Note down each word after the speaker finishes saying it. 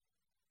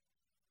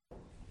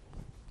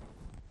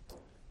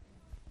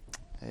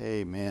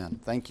Amen.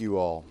 Thank you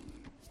all.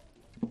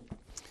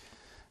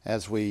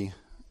 As we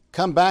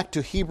come back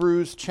to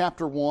Hebrews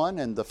chapter 1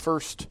 and the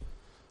first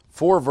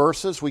 4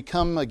 verses, we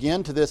come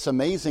again to this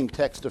amazing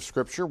text of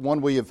Scripture,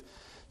 one we have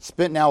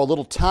spent now a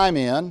little time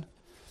in,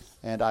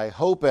 and I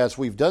hope as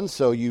we've done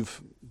so,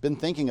 you've been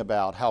thinking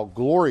about how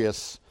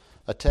glorious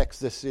a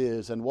text this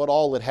is and what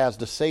all it has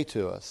to say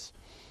to us.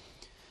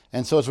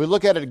 And so as we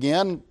look at it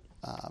again,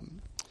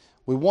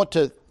 we want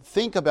to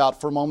think about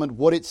for a moment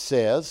what it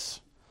says.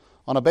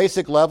 On a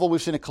basic level,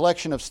 we've seen a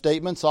collection of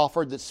statements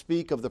offered that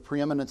speak of the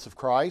preeminence of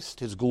Christ,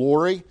 His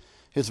glory,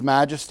 His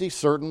majesty,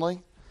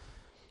 certainly.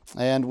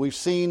 And we've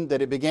seen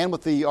that it began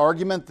with the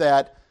argument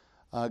that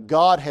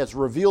God has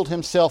revealed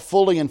Himself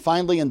fully and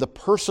finally in the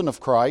person of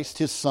Christ,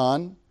 His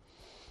Son,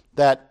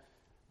 that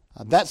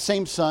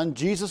same Son,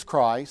 Jesus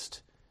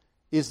Christ,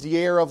 is the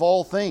heir of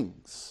all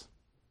things.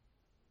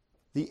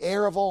 The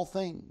heir of all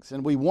things.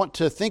 And we want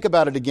to think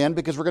about it again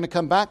because we're going to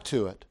come back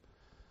to it.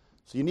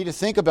 So you need to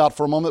think about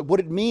for a moment what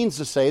it means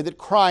to say that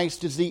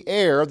Christ is the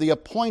heir, the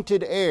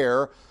appointed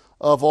heir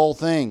of all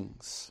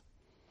things.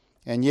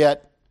 And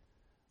yet,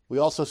 we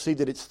also see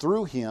that it's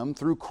through Him,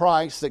 through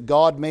Christ, that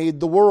God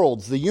made the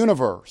worlds, the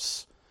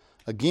universe.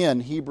 Again,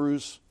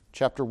 Hebrews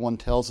chapter 1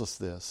 tells us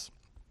this.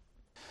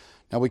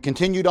 Now we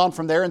continued on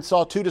from there and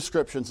saw 2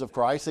 descriptions of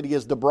Christ, that He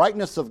is the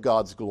brightness of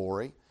God's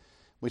glory.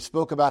 We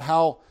spoke about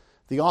how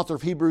the author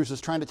of Hebrews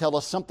is trying to tell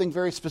us something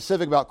very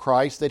specific about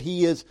Christ, that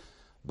He is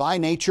by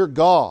nature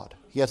God.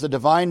 He has a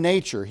divine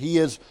nature. He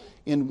is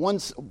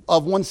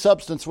of one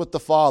substance with the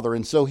Father.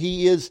 And so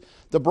He is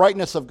the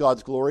brightness of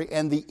God's glory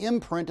and the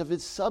imprint of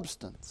His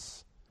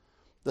substance.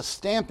 The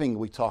stamping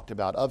we talked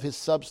about of His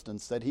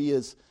substance, that He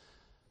is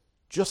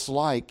just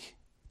like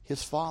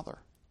His Father.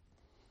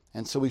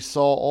 And so we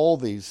saw all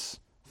these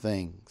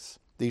things,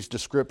 these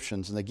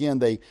descriptions. And again,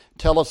 they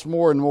tell us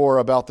more and more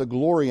about the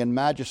glory and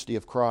majesty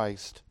of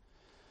Christ.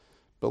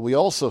 But we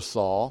also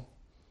saw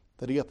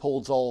that He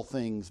upholds all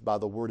things by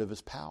the word of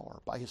His power.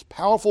 By His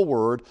powerful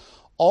word,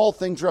 all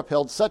things are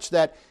upheld, such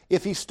that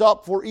if He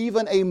stopped for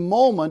even a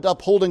moment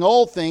upholding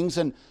all things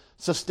and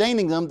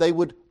sustaining them, they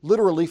would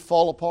literally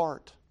fall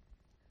apart.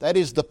 That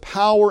is the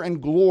power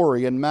and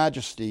glory and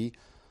majesty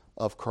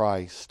of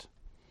Christ.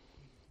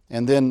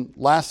 And then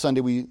last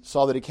Sunday we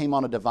saw that He came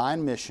on a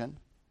divine mission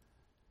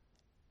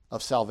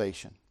of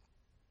salvation.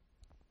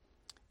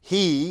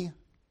 He,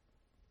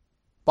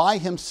 by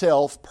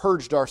Himself,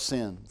 purged our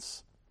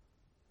sins,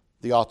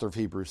 the author of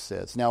Hebrews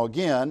says. Now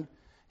again,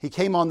 He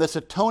came on this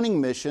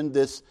atoning mission,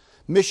 this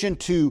mission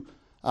to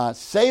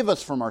save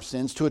us from our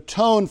sins, to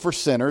atone for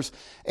sinners.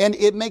 And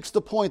it makes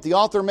the point, the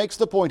author makes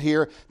the point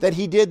here, that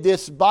He did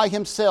this by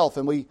Himself.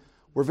 And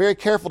we're very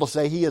careful to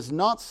say he is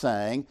not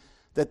saying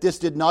that this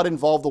did not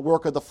involve the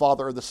work of the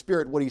Father or the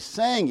Spirit. What he's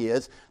saying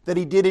is that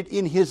He did it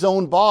in His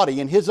own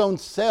body, in His own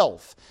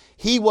self.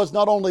 He was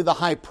not only the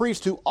high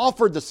priest who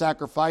offered the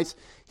sacrifice,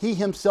 He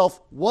Himself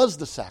was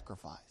the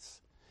sacrifice.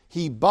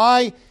 He,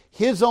 by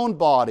His own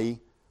body,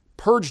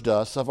 purged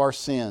us of our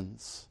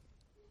sins.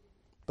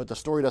 But the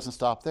story doesn't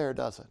stop there,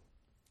 does it?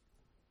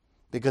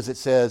 Because it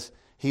says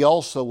He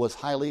also was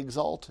highly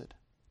exalted.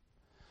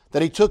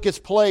 That He took His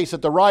place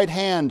at the right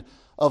hand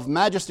of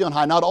majesty on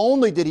high. Not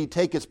only did He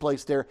take His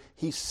place there,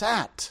 He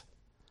sat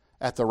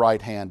at the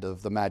right hand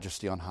of the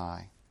majesty on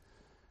high.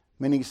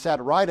 Meaning He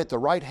sat right at the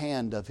right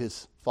hand of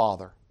His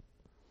Father.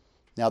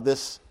 Now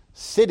this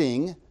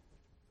sitting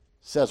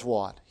says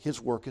what? His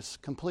work is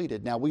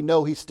completed. Now we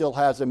know He still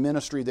has a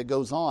ministry that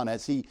goes on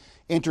as He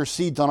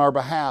intercedes on our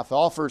behalf,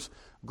 offers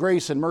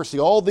grace and mercy,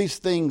 all these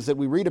things that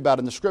we read about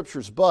in the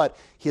Scriptures, but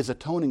His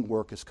atoning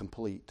work is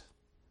complete.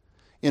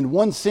 In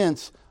one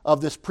sense of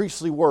this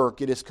priestly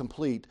work, it is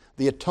complete.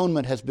 The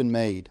atonement has been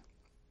made.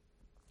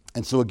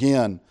 And so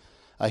again,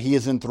 He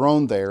is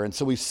enthroned there. And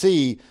so we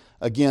see,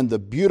 again, the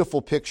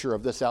beautiful picture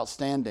of this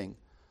outstanding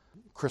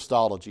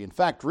Christology. In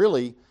fact,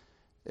 really,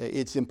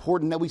 it's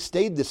important that we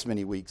stayed this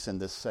many weeks in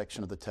this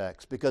section of the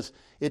text because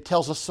it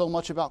tells us so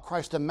much about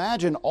Christ.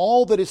 Imagine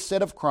all that is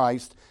said of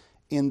Christ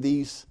in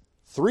these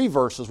 3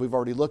 verses we've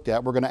already looked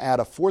at. We're going to add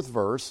a 4th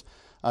verse.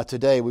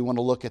 Today we want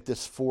to look at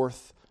this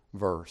 4th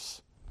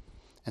verse.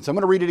 And so I'm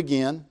going to read it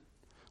again.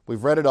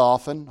 We've read it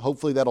often.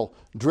 Hopefully that'll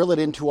drill it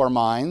into our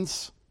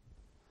minds.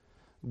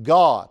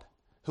 God,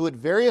 who at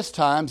various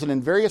times and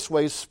in various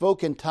ways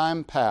spoke in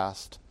time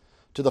past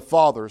to the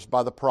fathers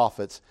by the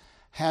prophets,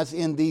 has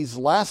in these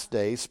last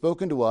days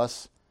spoken to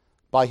us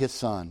by His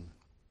Son,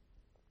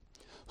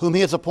 whom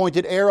He has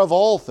appointed heir of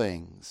all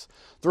things,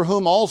 through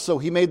whom also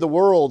He made the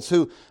worlds,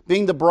 who,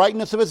 being the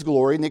brightness of His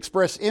glory and the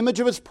express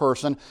image of His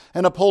person,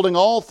 and upholding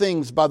all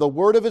things by the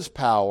word of His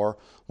power,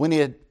 when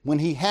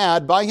he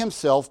had by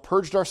Himself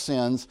purged our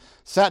sins,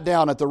 sat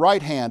down at the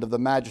right hand of the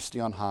majesty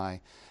on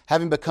high,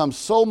 having become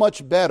so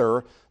much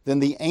better than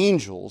the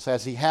angels,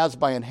 as He has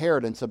by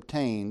inheritance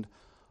obtained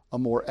a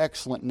more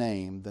excellent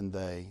name than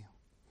they.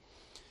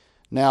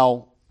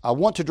 Now, I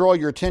want to draw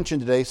your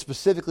attention today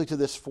specifically to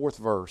this 4th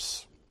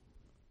verse.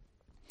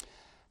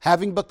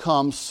 Having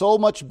become so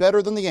much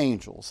better than the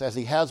angels, as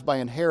He has by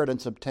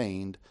inheritance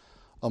obtained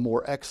a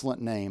more excellent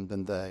name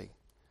than they.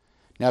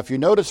 Now, if you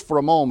notice for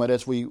a moment,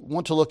 as we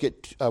want to look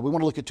at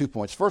 2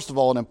 points. First of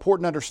all, an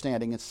important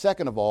understanding, and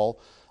second of all,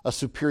 a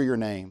superior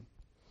name.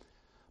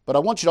 But I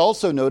want you to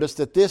also notice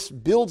that this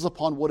builds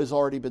upon what has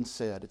already been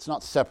said. It's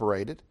not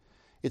separated.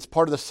 It's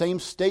part of the same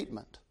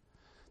statement,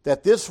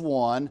 that this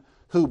one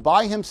who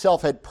by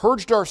himself had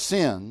purged our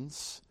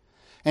sins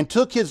and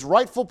took his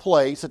rightful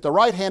place at the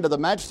right hand of the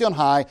Majesty on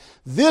high,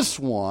 this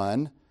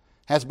one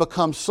has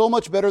become so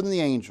much better than the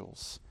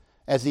angels,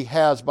 as he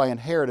has by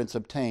inheritance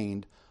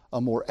obtained a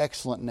more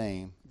excellent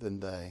name than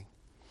they.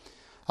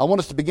 I want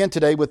us to begin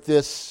today with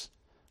this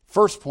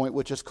first point,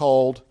 which is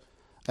called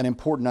an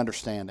important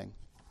understanding.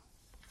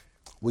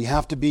 We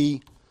have to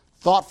be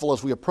thoughtful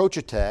as we approach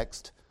a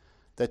text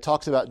that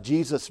talks about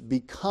Jesus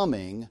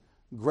becoming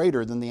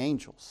greater than the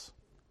angels.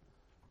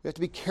 We have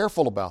to be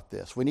careful about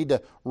this. We need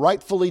to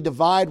rightfully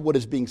divide what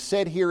is being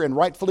said here and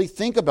rightfully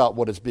think about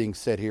what is being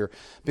said here.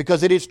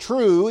 Because it is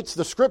true, it's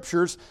the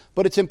Scriptures,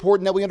 but it's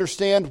important that we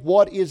understand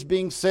what is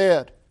being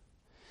said.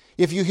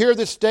 If you hear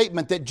this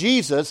statement that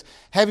Jesus,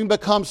 having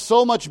become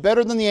so much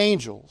better than the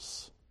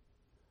angels,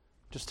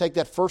 just take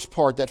that first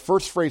part, that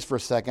first phrase for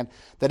a second,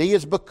 that he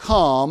has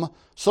become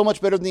so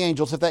much better than the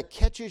angels. If that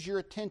catches your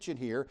attention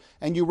here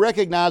and you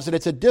recognize that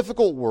it's a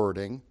difficult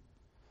wording,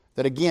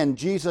 that again,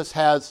 Jesus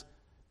has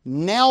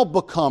now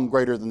become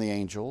greater than the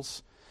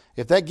angels,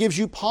 if that gives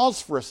you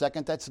pause for a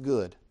second, that's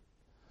good.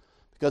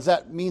 Because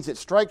that means it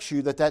strikes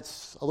you that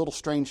that's a little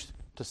strange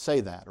to say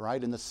that,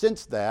 right? In the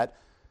sense that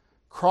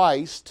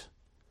Christ,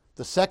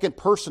 the second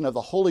person of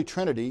the Holy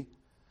Trinity,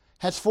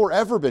 has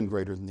forever been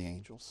greater than the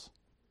angels.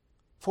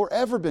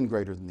 Forever been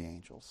greater than the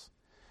angels.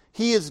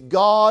 He is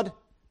God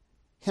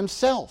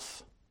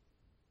himself.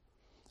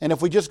 And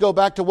if we just go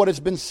back to what has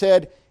been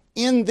said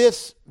in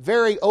this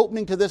very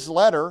opening to this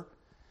letter,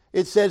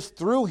 it says,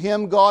 through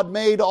him God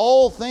made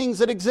all things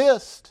that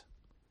exist.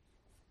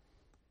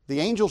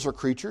 The angels are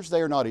creatures,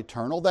 they are not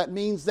eternal. That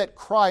means that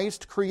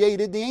Christ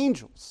created the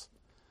angels.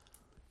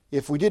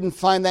 If we didn't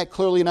find that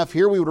clearly enough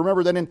here, we would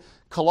remember that in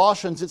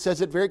Colossians it says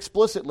it very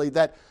explicitly,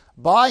 that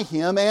by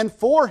him and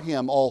for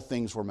him all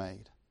things were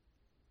made.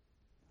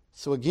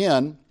 So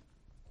again,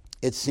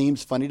 it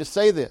seems funny to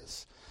say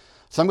this.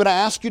 So I'm going to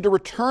ask you to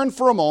return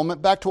for a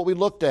moment back to what we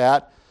looked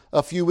at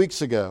a few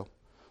weeks ago,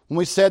 when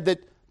we said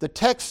that the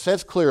text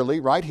says clearly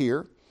right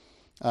here,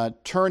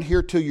 turn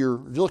here to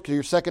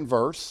your second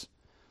verse,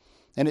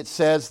 and it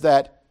says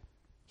that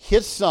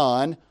his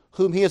Son,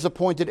 whom he has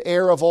appointed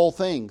heir of all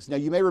things. Now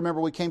you may remember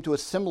we came to a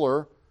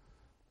similar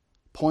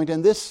point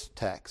in this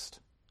text.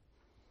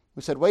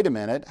 We said, wait a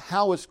minute,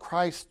 how is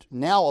Christ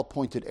now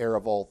appointed heir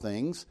of all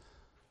things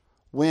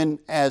when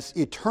as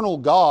eternal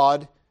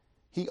God,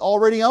 he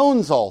already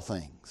owns all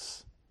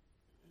things?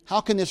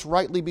 How can this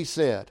rightly be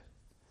said?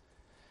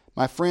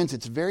 My friends,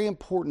 it's very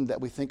important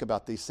that we think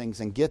about these things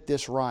and get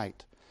this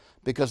right,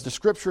 because the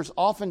Scriptures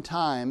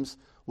oftentimes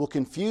will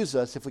confuse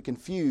us if we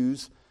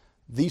confuse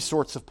these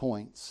sorts of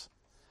points.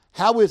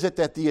 How is it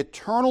that the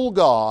eternal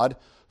God,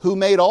 who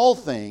made all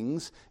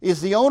things, is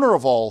the owner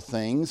of all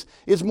things,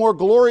 is more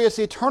glorious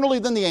eternally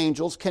than the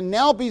angels, can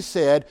now be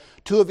said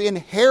to have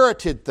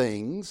inherited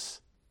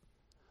things,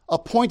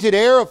 appointed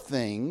heir of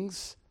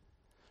things,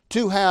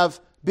 to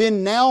have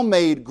been now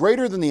made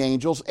greater than the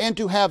angels, and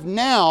to have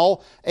now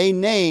a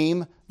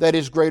name that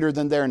is greater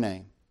than their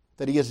name?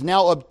 That he has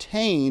now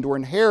obtained or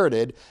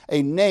inherited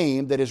a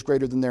name that is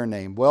greater than their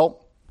name.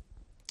 Well,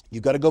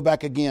 you've got to go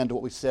back again to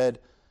what we said.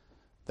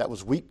 That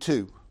was week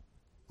 2.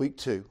 Week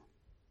 2.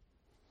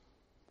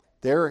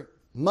 There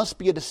must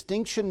be a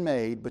distinction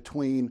made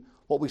between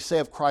what we say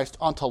of Christ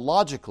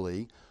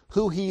ontologically,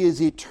 who he is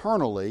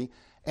eternally,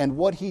 and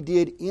what he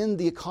did in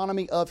the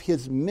economy of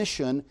his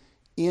mission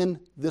in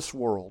this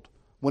world,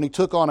 when he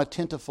took on a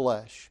tint of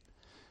flesh.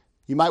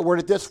 You might word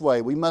it this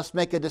way: we must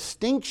make a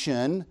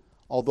distinction,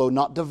 although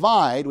not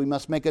divide, we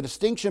must make a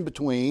distinction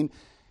between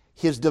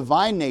his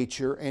divine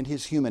nature and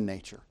his human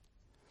nature.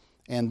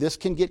 And this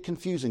can get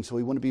confusing, so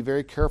we want to be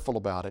very careful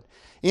about it.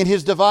 In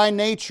his divine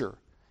nature,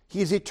 he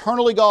is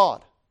eternally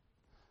God,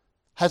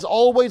 has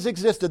always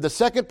existed, the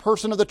second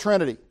person of the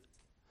Trinity,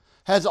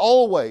 has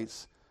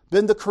always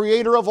been the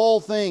creator of all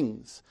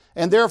things,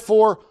 and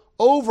therefore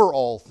over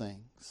all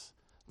things.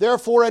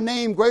 Therefore, a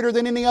name greater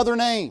than any other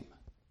name,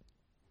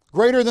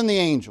 greater than the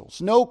angels.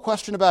 No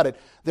question about it.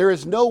 There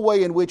is no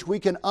way in which we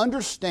can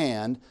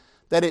understand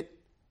that it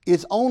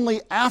is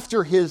only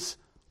after his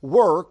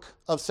work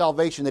of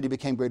salvation that he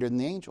became greater than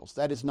the angels.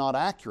 That is not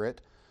accurate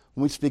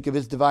when we speak of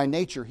his divine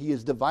nature. He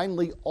has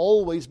divinely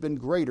always been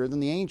greater than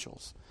the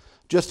angels,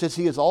 just as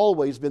he has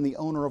always been the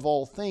owner of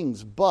all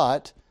things.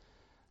 But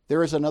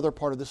there is another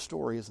part of this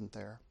story, isn't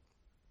there?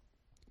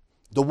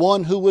 The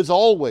one who was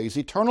always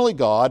eternally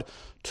God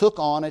took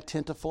on a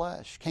tint of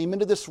flesh, came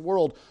into this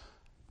world,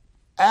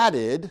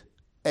 added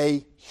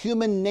a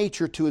human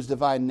nature to his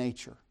divine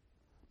nature.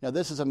 Now,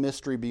 this is a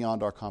mystery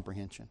beyond our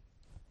comprehension.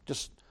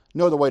 Just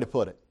no other way to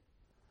put it.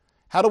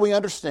 How do we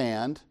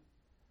understand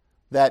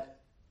that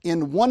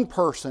in one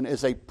person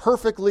is a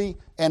perfectly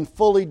and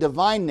fully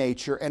divine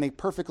nature and a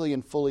perfectly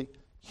and fully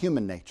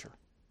human nature?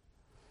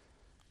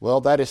 Well,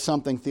 that is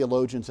something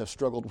theologians have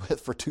struggled with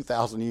for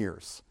 2,000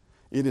 years.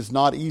 It is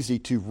not easy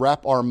to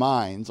wrap our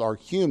minds, our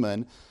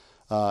human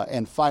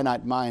and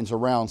finite minds,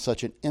 around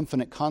such an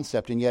infinite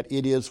concept, and yet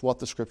it is what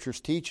the Scriptures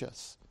teach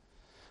us.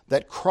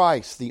 That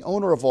Christ, the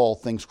owner of all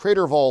things,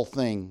 creator of all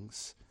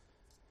things,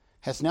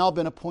 has now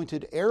been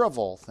appointed heir of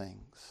all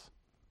things.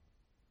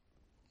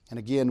 And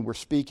again, we're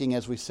speaking,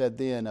 as we said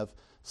then, of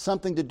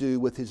something to do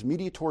with his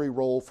mediatory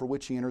role for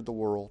which he entered the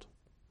world.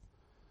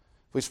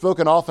 We've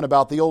spoken often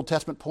about the Old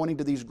Testament pointing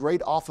to these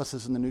great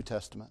offices in the New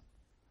Testament.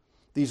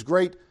 These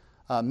great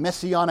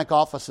messianic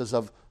offices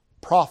of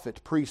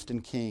prophet, priest,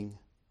 and king.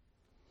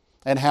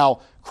 And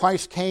how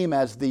Christ came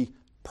as the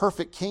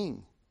perfect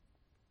king.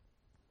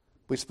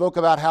 We spoke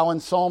about how in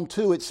Psalm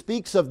 2 it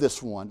speaks of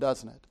this one,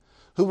 doesn't it?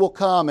 Who will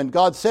come, and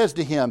God says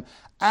to him,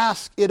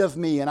 "Ask it of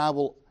me, and I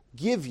will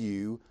give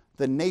you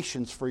the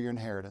nations for your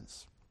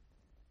inheritance."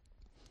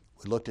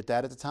 We looked at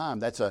that at the time.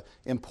 That's an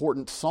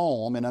important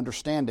psalm in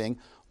understanding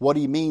what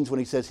he means when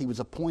he says he was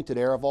appointed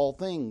heir of all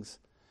things.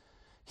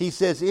 He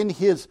says in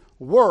his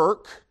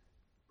work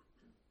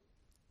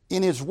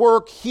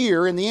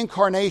here in the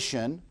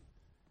incarnation,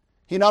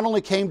 he not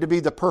only came to be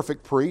the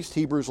perfect priest,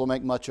 Hebrews will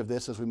make much of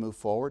this as we move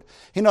forward.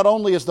 He not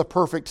only is the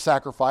perfect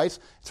sacrifice,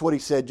 it's what he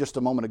said just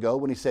a moment ago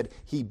when he said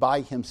he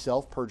by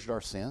himself purged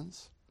our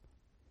sins.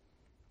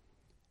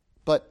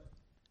 But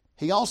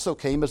he also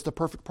came as the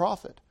perfect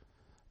prophet.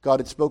 God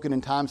had spoken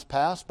in times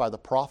past by the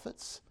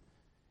prophets,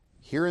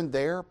 here and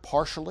there,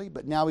 partially,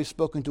 but now he's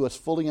spoken to us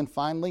fully and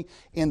finally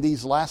in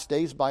these last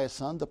days by his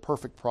Son, the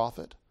perfect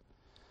prophet.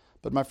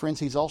 But my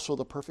friends, he's also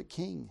the perfect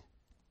king.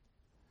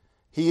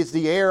 He is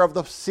the heir of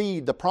the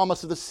seed, the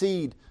promise of the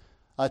seed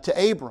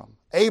to Abram.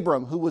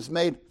 Abram, who was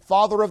made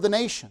father of the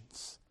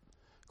nations.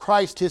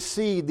 Christ, his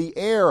seed, the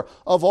heir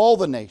of all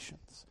the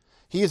nations.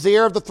 He is the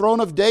heir of the throne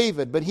of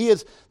David, but he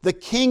is the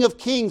King of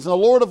kings and the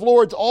Lord of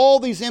lords. All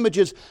these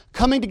images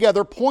coming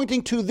together,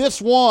 pointing to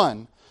this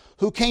one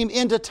who came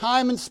into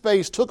time and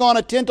space, took on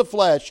a tint of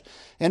flesh,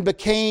 and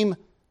became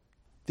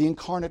the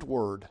incarnate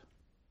Word.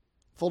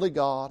 Fully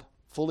God,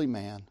 fully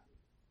man.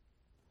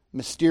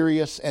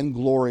 Mysterious and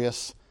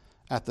glorious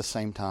at the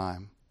same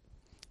time.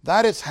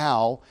 That is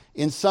how,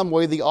 in some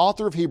way, the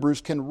author of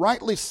Hebrews can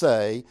rightly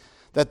say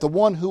that the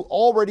one who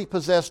already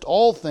possessed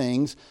all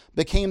things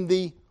became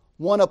the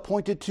one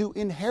appointed to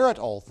inherit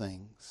all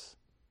things.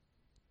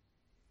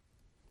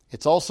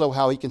 It's also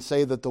how he can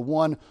say that the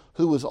one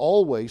who was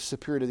always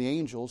superior to the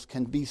angels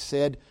can be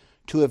said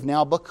to have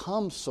now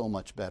become so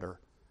much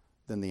better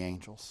than the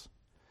angels.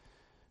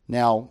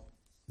 Now,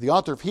 the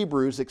author of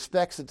Hebrews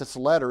expects that this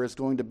letter is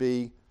going to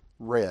be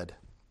read.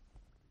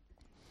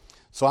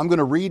 So I'm going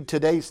to read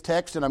today's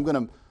text, and I'm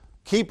going to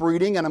keep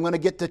reading, and I'm going to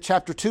get to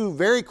chapter 2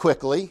 very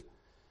quickly.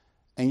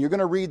 And you're going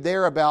to read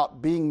there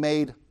about being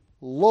made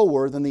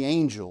lower than the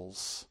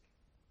angels.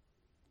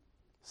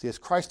 See, as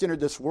Christ entered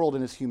this world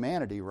in his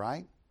humanity,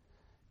 right?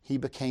 He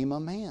became a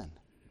man.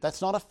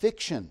 That's not a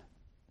fiction.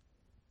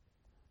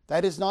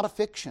 That is not a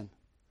fiction.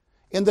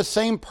 In the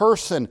same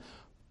person,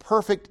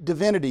 perfect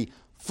divinity,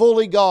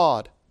 fully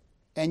God,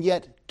 and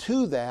yet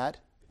to that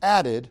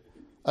added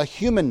a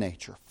human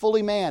nature,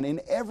 fully man in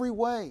every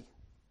way,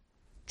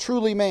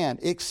 truly man,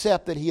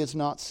 except that he has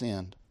not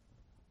sinned.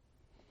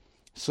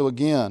 So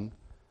again,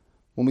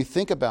 when we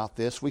think about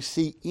this, we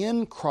see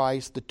in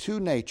Christ the two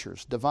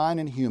natures, divine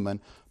and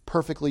human,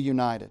 perfectly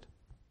united.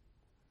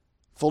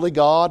 Fully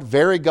God,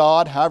 very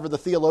God, however the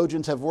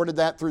theologians have worded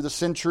that through the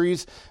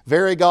centuries,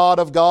 very God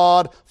of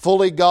God,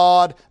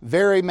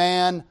 very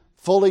man,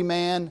 fully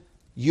man,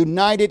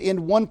 united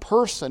in one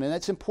person. And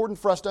it's important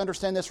for us to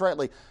understand this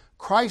rightly.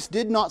 Christ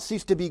did not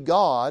cease to be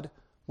God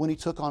when he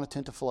took on a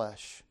tint of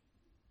flesh.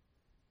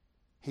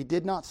 He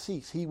did not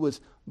cease. He was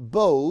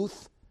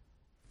both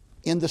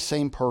in the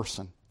same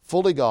person,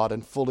 fully God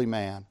and fully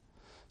man.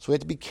 So we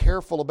have to be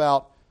careful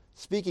about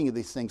speaking of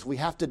these things. We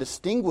have to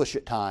distinguish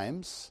at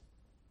times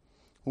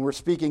when we're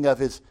speaking of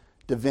his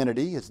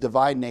divinity, his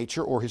divine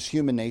nature, or his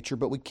human nature,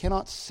 but we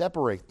cannot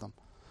separate them.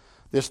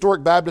 The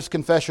Historic Baptist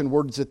Confession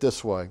words it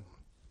this way.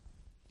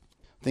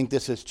 I think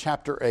this is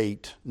chapter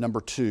 8, number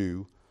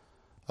 2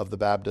 of the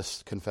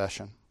Baptist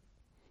Confession.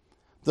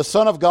 The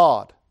Son of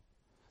God,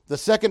 the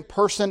second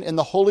person in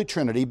the Holy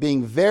Trinity,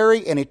 being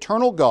very and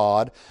eternal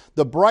God,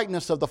 the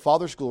brightness of the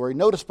Father's glory.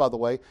 Notice, by the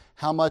way,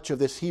 how much of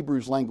this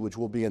Hebrews language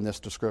will be in this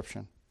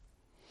description.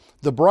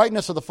 The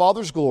brightness of the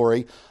Father's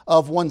glory,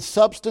 of one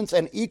substance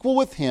and equal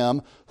with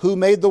him who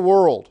made the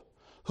world,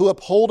 who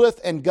upholdeth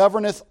and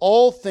governeth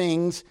all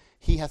things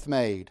he hath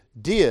made,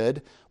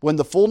 did, when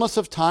the fullness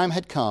of time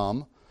had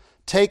come,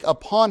 take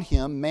upon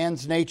him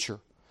man's nature,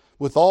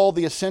 with all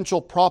the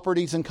essential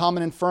properties and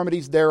common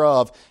infirmities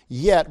thereof,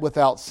 yet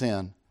without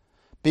sin.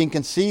 Being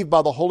conceived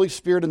by the Holy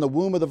Spirit in the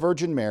womb of the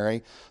Virgin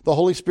Mary, the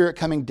Holy Spirit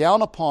coming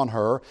down upon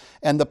her,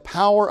 and the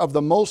power of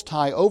the Most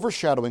High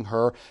overshadowing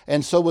her,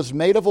 and so was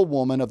made of a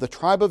woman of the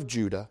tribe of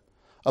Judah,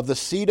 of the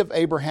seed of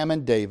Abraham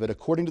and David,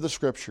 according to the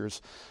Scriptures,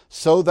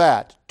 so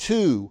that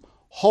two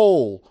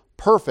whole,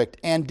 perfect,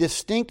 and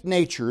distinct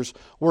natures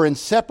were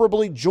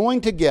inseparably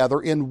joined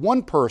together in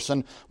one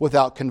person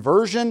without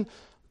conversion,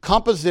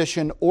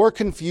 composition, or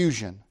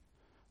confusion,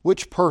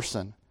 which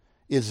person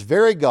is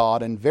very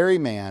God and very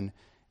man,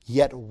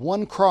 yet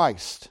one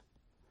Christ,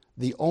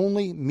 the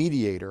only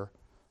mediator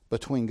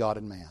between God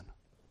and man.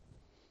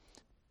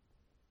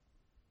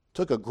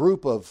 Took a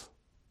group of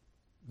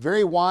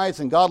very wise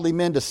and godly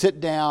men to sit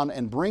down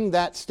and bring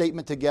that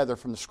statement together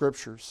from the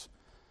Scriptures.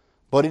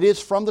 But it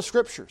is from the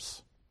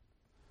Scriptures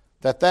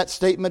that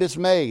statement is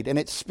made, and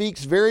it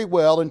speaks very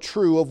well and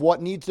true of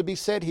what needs to be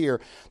said here,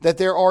 that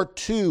there are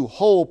two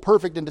whole,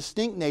 perfect, and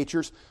distinct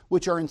natures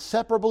which are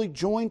inseparably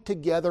joined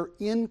together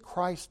in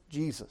Christ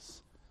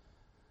Jesus,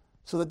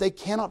 so that they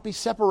cannot be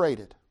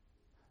separated.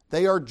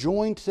 They are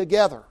joined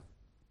together.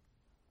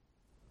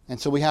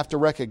 And so we have to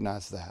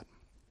recognize that.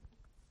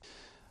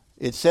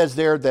 It says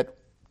there that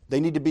they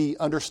need to be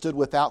understood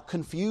without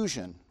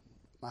confusion.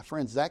 My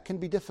friends, that can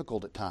be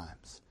difficult at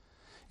times.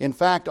 In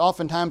fact,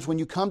 oftentimes when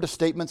you come to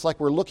statements like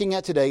we're looking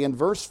at today in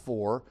verse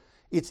 4,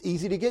 it's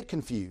easy to get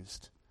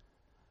confused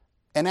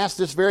and ask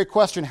this very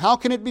question: how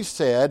can it be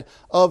said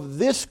of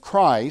this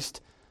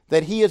Christ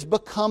that he has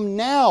become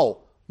now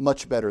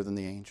much better than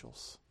the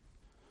angels?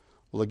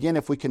 Well, again,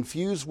 if we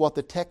confuse what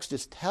the text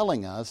is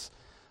telling us,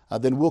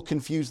 then we'll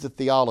confuse the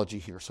theology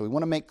here. So we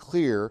want to make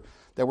clear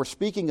that we're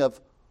speaking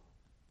of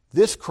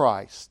this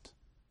Christ,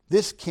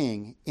 this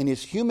King, in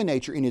his human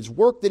nature, in his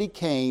work that he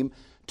came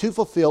to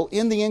fulfill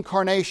in the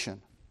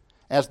incarnation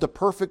as the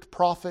perfect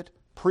prophet,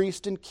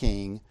 priest, and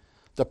king,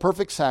 the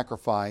perfect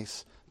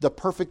sacrifice, the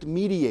perfect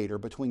mediator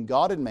between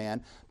God and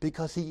man,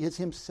 because he is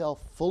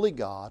himself fully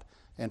God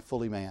and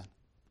fully man.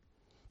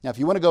 Now, if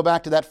you want to go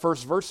back to that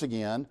first verse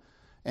again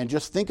and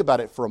just think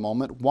about it for a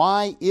moment,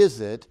 why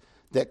is it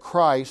that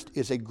Christ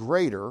is a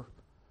greater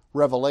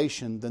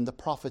revelation than the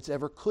prophets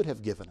ever could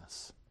have given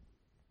us?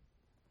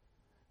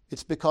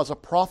 It's because a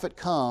prophet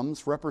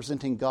comes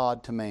representing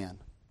God to man.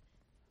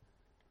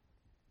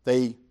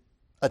 They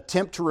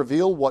attempt to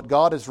reveal what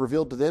God has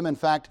revealed to them. In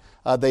fact,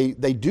 they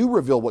do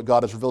reveal what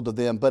God has revealed to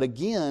them. But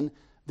again,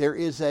 there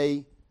is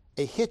a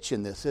hitch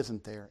in this,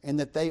 isn't there? In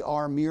that they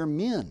are mere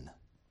men,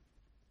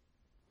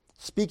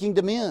 speaking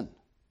to men.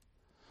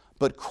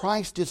 But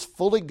Christ is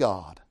fully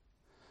God,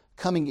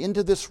 coming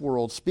into this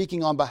world,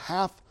 speaking on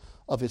behalf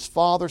of his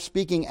Father,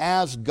 speaking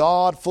as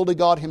God, fully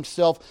God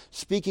himself,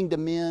 speaking to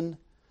men.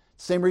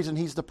 Same reason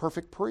he's the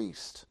perfect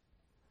priest,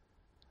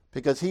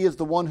 because he is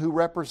the one who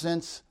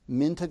represents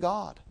men to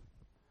God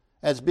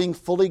as being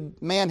fully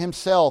man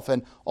himself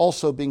and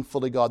also being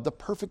fully God. The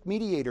perfect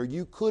mediator.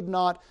 You could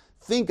not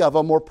think of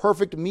a more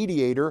perfect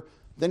mediator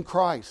than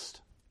Christ.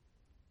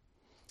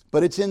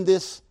 But it's in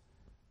this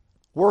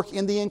work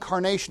in the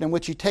incarnation in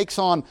which he takes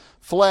on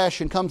flesh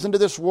and comes into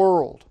this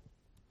world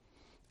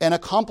and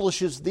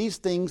accomplishes these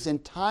things in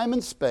time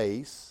and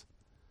space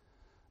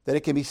that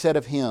it can be said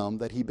of him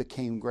that he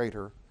became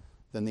greater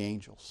than the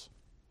angels.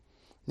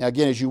 Now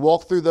again, as you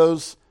walk through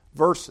those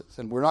verses,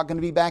 and we're not going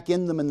to be back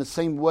in them in the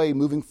same way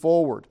moving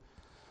forward.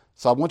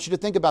 So I want you to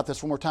think about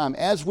this one more time.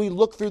 As we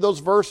look through those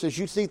verses,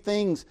 you see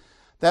things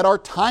that are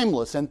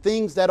timeless and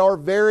things that are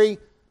very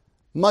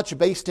much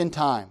based in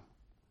time.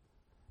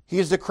 He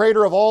is the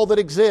creator of all that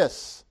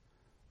exists.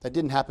 That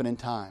didn't happen in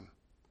time.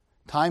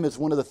 Time is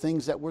one of the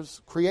things that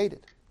was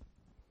created.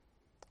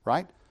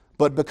 Right?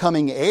 But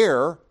becoming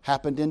heir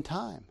happened in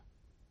time.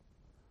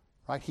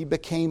 Right? He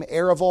became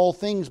heir of all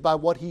things by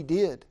what he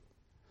did.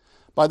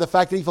 By the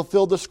fact that he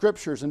fulfilled the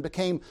Scriptures and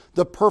became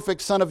the perfect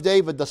son of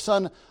David, the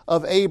son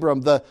of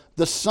Abram, the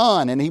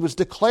son, and he was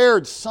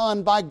declared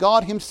son by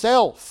God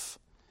himself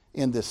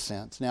in this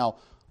sense. Now,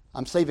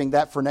 I'm saving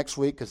that for next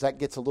week because that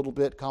gets a little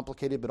bit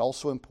complicated but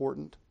also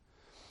important.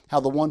 How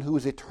the one who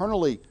is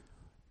eternally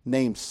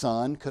named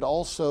Son could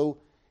also,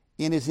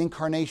 in his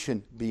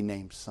incarnation, be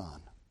named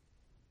Son.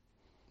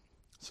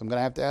 So I'm going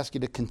to have to ask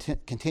you to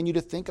continue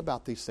to think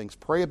about these things,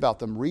 pray about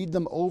them, read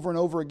them over and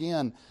over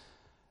again,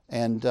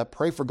 and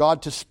pray for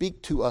God to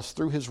speak to us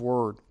through his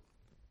word.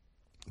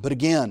 But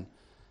again,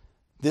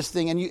 this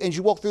thing, and as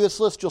you walk through this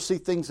list, you'll see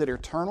things that are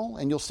eternal,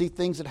 and you'll see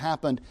things that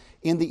happened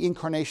in the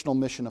incarnational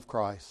mission of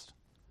Christ.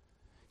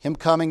 Him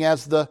coming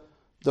as the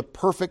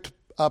perfect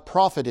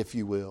prophet, if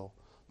you will,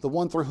 the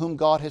one through whom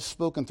God has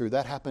spoken through.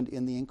 That happened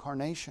in the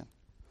incarnation.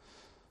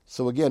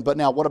 So again, but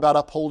now what about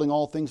upholding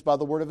all things by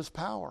the word of his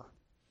power?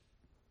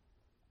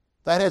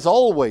 That has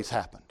always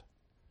happened.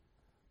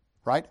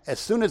 Right? As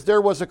soon as there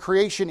was a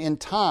creation in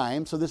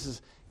time, so this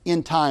is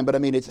in time, but I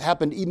mean it's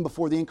happened even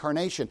before the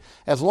incarnation.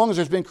 As long as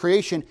there's been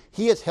creation,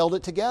 he has held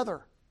it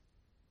together.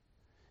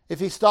 If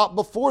he stopped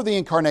before the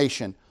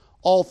incarnation,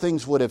 all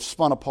things would have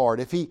spun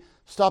apart. If he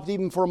stopped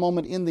even for a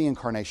moment in the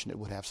incarnation, it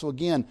would have. So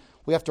again,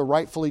 we have to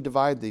rightfully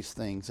divide these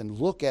things and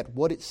look at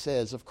what it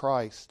says of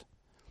Christ.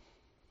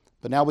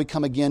 But now we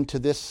come again to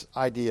this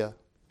idea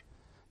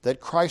that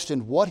Christ,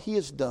 in what he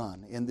has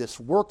done, in this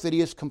work that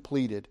he has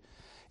completed,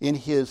 in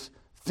his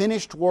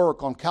finished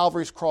work on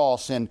Calvary's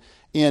cross, and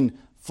in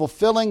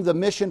fulfilling the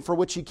mission for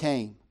which he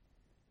came,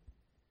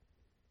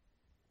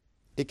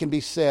 it can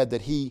be said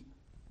that he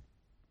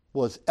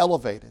was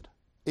elevated,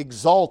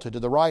 exalted to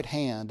the right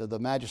hand of the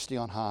Majesty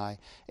on high,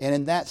 and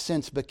in that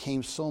sense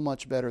became so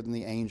much better than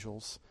the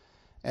angels,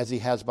 as he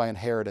has by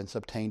inheritance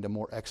obtained a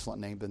more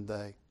excellent name than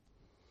they.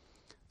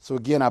 So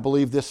again, I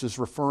believe this is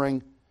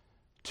referring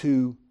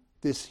to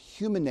this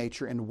human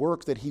nature and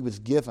work that he was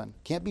given.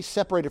 Can't be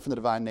separated from the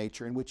divine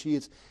nature, in which he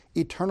is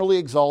eternally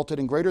exalted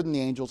and greater than the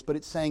angels, but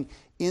it's saying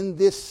in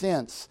this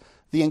sense,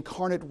 the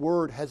incarnate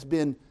Word has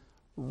been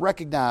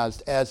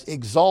recognized as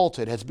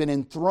exalted, has been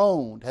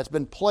enthroned, has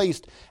been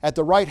placed at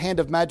the right hand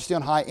of Majesty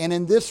on high, and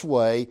in this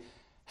way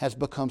has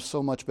become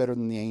so much better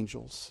than the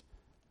angels,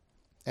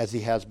 as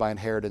he has by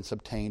inheritance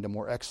obtained a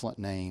more excellent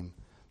name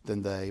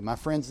than they. My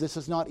friends, this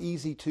is not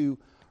easy to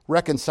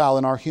reconcile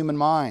in our human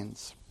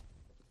minds,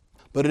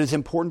 but it is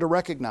important to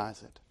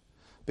recognize it,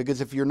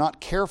 because if you're not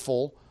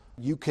careful,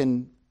 you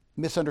can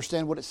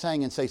misunderstand what it's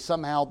saying and say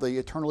somehow the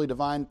eternally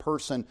divine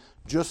person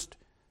just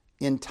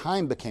in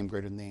time became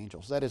greater than the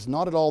angels. That is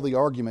not at all the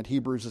argument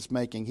Hebrews is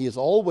making. He has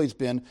always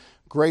been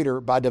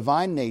greater by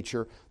divine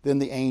nature than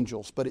the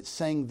angels. But it's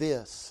saying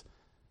this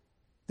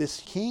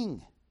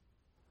king,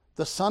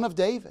 the son of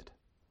David,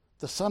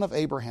 the son of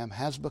Abraham,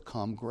 has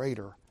become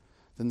greater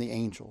than the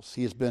angels.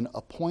 He has been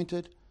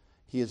appointed,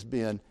 he has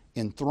been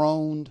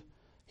enthroned,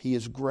 he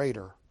is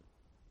greater.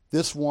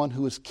 This one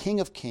who is King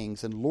of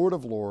kings and Lord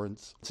of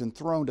lords, is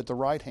enthroned at the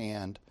right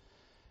hand,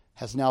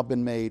 has now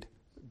been made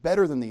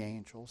better than the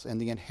angels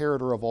and the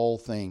inheritor of all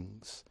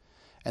things.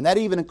 And that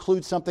even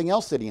includes something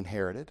else that he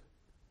inherited,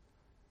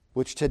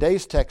 which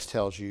today's text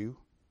tells you,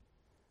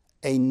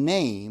 a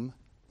name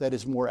that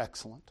is more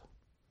excellent.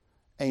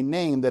 A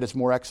name that is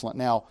more excellent.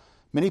 Now,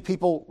 many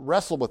people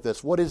wrestle with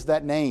this. What is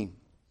that name?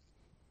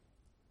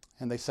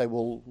 And they say,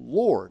 well,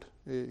 Lord.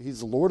 He's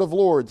the Lord of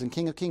lords and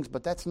King of kings,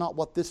 but that's not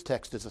what this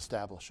text is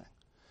establishing.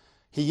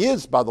 He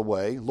is, by the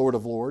way, Lord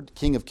of lords,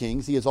 King of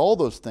kings. He is all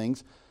those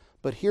things.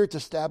 But here it's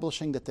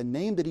establishing that the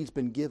name that he's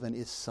been given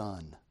is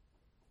Son.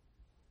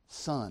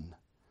 Son.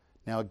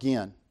 Now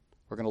again,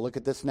 we're going to look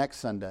at this next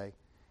Sunday.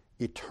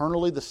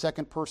 Eternally, the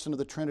second person of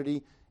the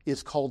Trinity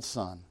is called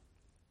Son.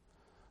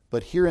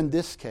 But here in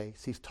this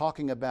case, he's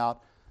talking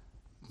about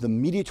the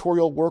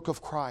mediatorial work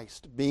of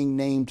Christ being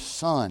named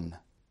Son.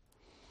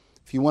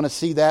 If you want to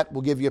see that,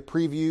 we'll give you a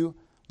preview.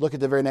 Look at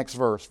the very next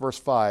verse, verse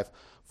 5.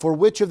 For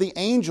which of the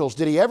angels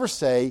did he ever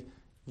say,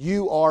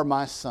 "You are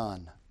my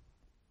Son"?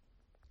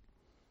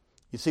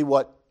 You see,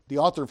 what the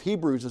author of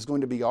Hebrews is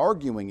going to be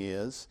arguing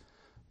is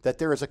that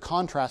there is a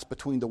contrast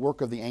between the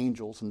work of the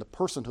angels and the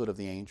personhood of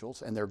the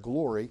angels and their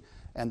glory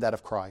and that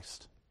of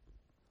Christ.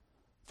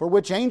 For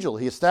which angel?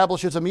 He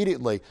establishes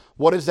immediately.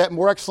 What is that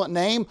more excellent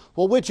name?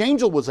 Well, which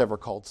angel was ever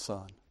called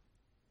Son?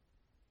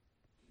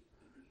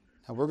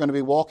 Now, we're going to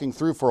be walking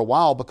through for a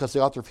while, because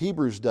the author of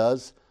Hebrews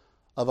does,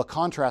 of a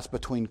contrast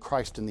between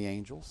Christ and the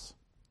angels.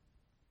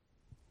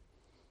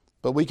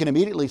 But we can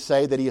immediately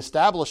say that he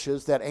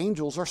establishes that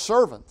angels are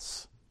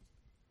servants.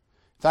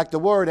 In fact, the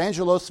word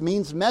angelos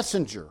means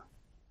messenger.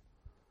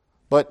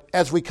 But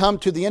as we come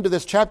to the end of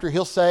this chapter,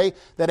 he'll say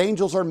that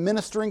angels are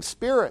ministering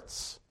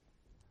spirits.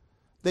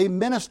 They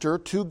minister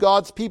to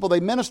God's people.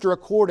 They minister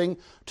according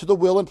to the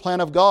will and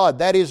plan of God.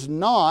 That is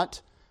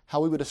not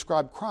how we would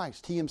describe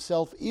Christ. He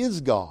himself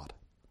is God.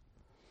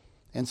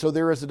 And so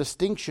there is a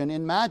distinction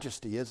in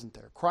majesty, isn't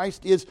there?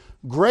 Christ is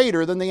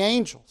greater than the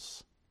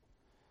angels.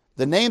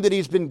 The name that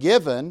he's been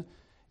given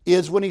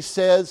is when he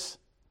says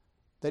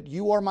that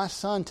you are my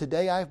Son,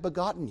 today I have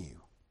begotten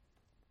you.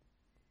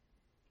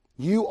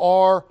 You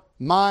are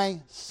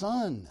my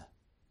Son.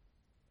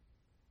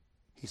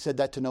 He said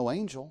that to no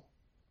angel.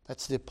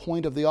 That's the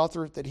point of the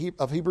author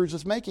of Hebrews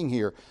is making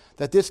here,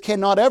 that this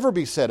cannot ever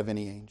be said of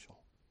any angel.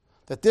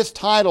 That this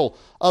title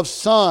of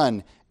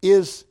Son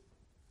is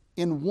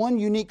in one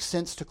unique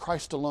sense to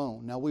Christ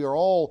alone. Now, we are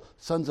all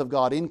sons of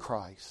God in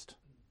Christ,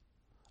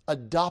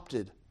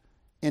 adopted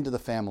into the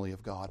family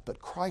of God. But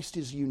Christ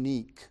is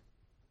unique.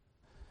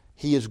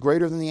 He is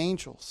greater than the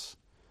angels.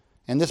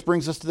 And this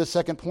brings us to the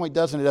second point,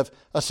 doesn't it, of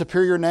a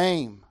superior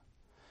name.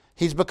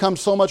 He's become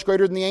so much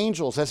greater than the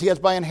angels, as he has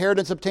by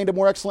inheritance obtained a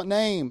more excellent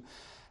name.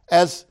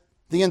 As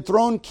the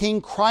enthroned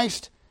King,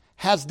 Christ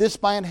has this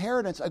by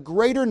inheritance, a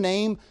greater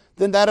name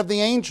than that of the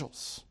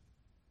angels.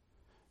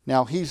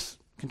 Now, he's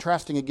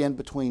contrasting again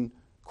between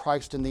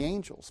Christ and the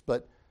angels,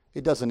 but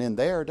it doesn't end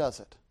there, does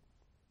it?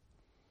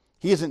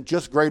 He isn't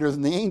just greater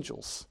than the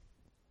angels.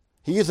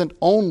 He isn't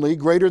only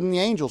greater than the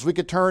angels. We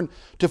could turn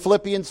to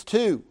Philippians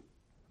 2,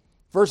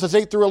 verses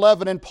 8 through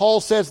 11, and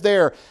Paul says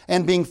there,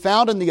 "And being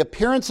found in the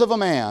appearance of a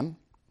man,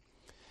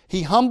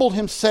 he humbled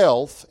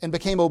himself and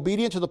became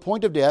obedient to the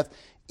point of death,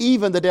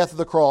 even the death of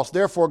the cross.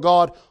 Therefore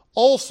God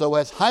also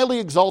has highly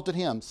exalted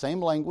him,"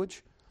 same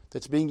language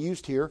that's being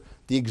used here,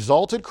 the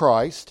exalted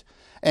Christ,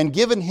 "and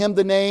given him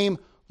the name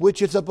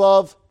which is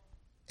above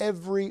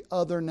every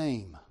other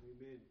name."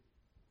 Amen.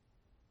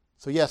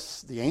 So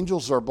yes, the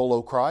angels are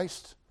below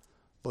Christ,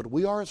 but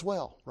we are as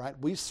well, right?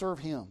 We serve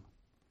him.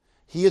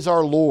 He is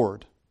our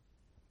Lord.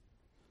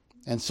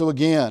 And so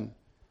again,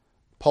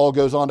 Paul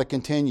goes on to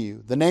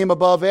continue. The name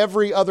above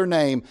every other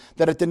name,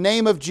 that at the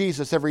name of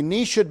Jesus every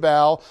knee should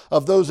bow,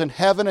 of those in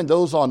heaven and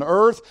those on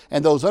earth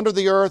and those under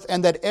the earth,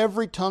 and that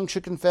every tongue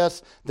should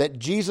confess that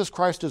Jesus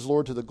Christ is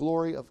Lord, to the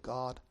glory of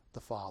God the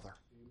Father.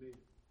 Amen.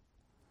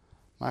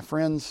 My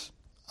friends,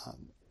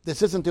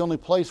 this isn't the only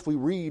place we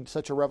read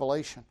such a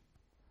revelation.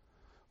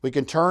 We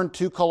can turn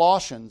to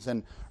Colossians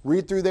and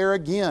read through there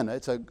again.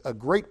 It's a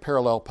great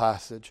parallel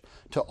passage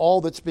to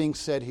all that's being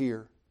said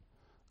here.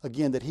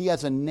 Again, that He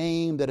has a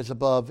name that is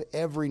above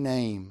every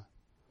name.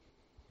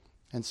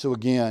 And so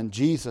again,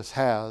 Jesus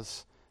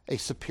has a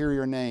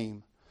superior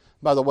name.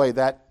 By the way,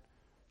 that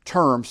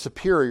term,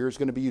 superior, is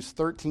going to be used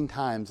 13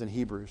 times in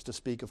Hebrews to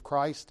speak of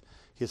Christ,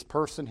 His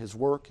person, His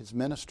work, His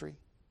ministry.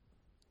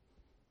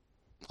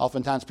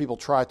 Oftentimes people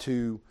try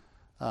to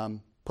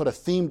put a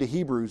theme to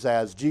Hebrews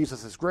as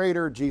Jesus is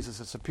greater,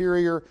 Jesus is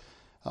superior.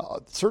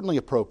 Certainly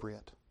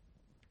appropriate.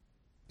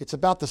 It's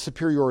about the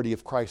superiority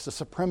of Christ, the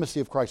supremacy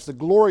of Christ, the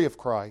glory of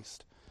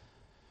Christ.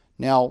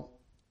 Now,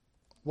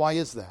 why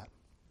is that?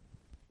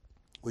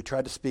 We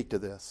tried to speak to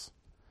this,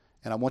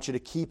 and I want you to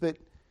keep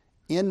it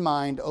in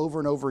mind over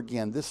and over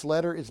again. This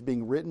letter is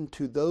being written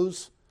to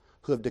those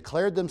who have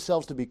declared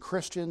themselves to be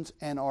Christians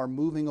and are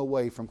moving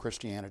away from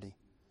Christianity.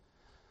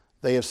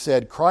 They have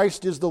said,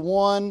 Christ is the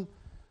one,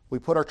 we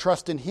put our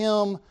trust in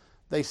Him.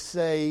 They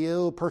say,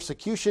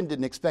 persecution,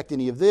 didn't expect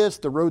any of this,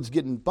 the road's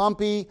getting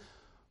bumpy.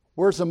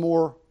 Where's a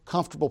more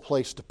comfortable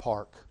place to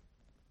park?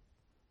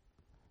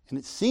 And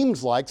it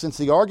seems like, since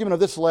the argument of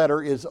this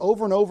letter is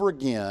over and over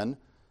again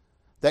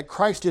that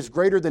Christ is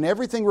greater than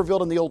everything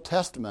revealed in the Old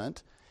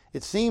Testament,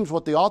 it seems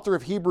what the author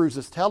of Hebrews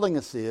is telling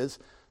us is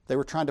they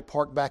were trying to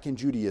park back in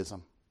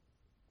Judaism.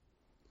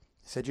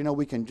 He said,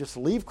 we can just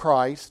leave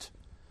Christ,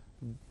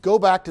 go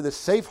back to the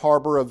safe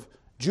harbor of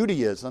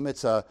Judaism.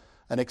 It's an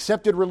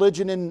accepted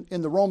religion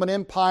in the Roman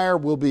Empire.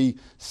 We'll be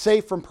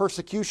safe from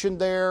persecution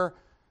there.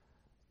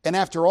 And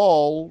after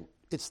all,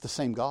 it's the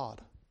same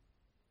God.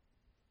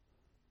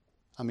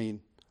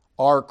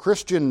 Our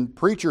Christian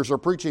preachers are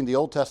preaching the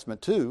Old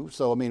Testament too,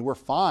 so we're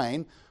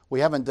fine. We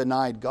haven't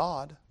denied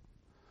God.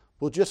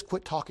 We'll just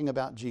quit talking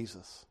about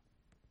Jesus.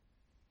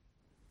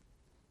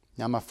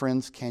 Now, my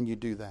friends, can you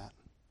do that?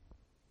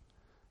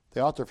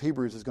 The author of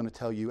Hebrews is going to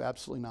tell you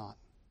absolutely not.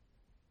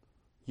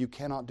 You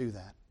cannot do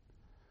that.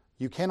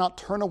 You cannot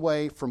turn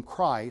away from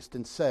Christ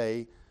and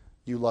say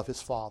you love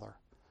His Father.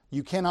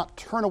 You cannot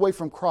turn away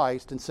from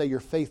Christ and say you're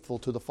faithful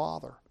to the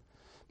Father.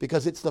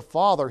 Because it's the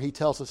Father, he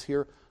tells us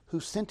here, who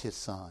sent His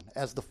Son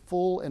as the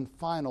full and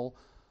final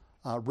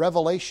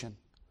revelation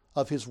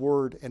of His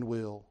word and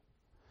will.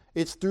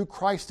 It's through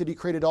Christ that He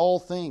created all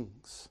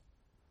things.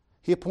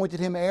 He appointed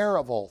Him heir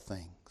of all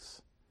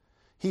things.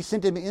 He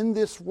sent Him in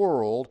this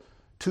world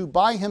to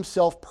by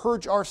Himself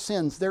purge our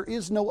sins. There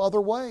is no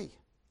other way.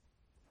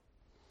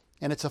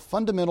 And it's a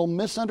fundamental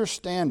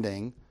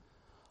misunderstanding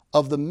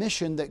of the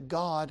mission that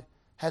God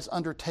has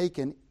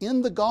undertaken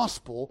in the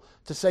gospel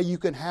to say you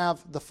can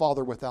have the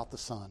Father without the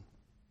Son.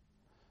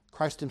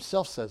 Christ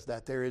Himself says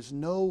that there is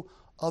no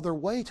other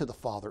way to the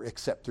Father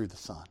except through the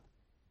Son.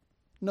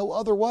 No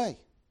other way.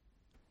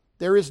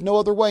 There is no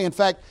other way. In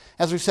fact,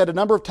 as we've said a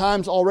number of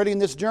times already in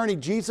this journey,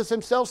 Jesus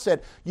Himself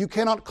said, you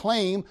cannot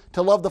claim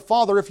to love the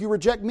Father if you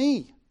reject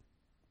me.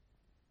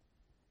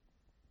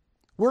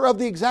 We're of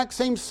the exact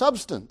same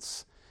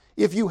substance.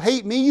 If you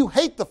hate me, you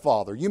hate the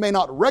Father. You may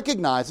not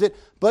recognize it,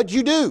 but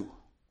you do.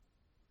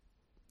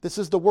 This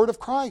is the word of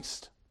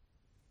Christ.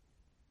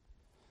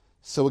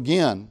 So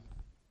again,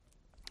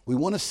 we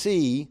want to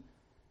see,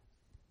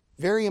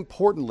 very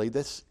importantly,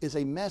 this is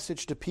a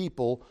message to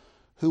people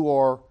who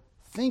are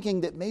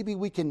thinking that maybe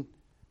we can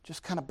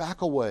just kind of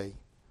back away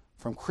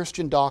from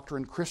Christian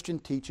doctrine, Christian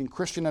teaching,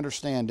 Christian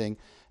understanding,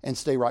 and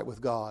stay right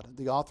with God.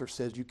 The author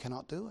says you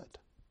cannot do it.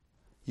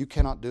 You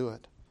cannot do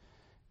it.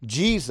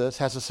 Jesus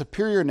has a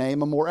superior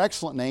name, a more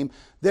excellent name.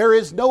 There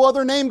is no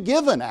other name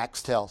given,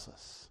 Acts tells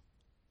us,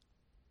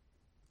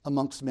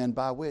 amongst men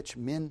by which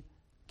men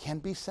can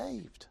be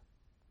saved.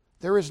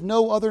 There is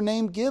no other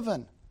name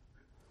given.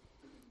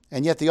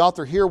 And yet the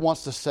author here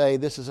wants to say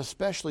this is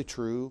especially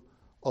true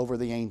over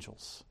the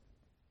angels.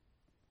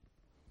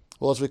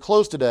 Well, as we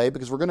close today,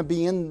 because we're going to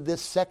be in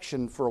this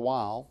section for a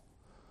while,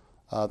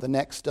 the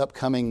next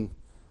upcoming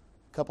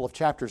couple of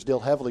chapters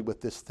deal heavily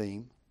with this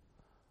theme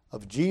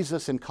of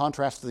Jesus in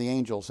contrast to the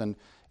angels. And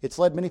it's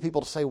led many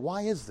people to say,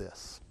 why is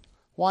this?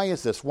 Why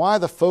is this? Why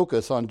the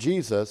focus on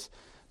Jesus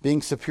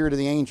being superior to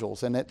the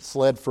angels? And it's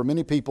led for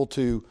many people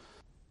to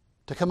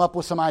come up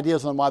with some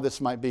ideas on why this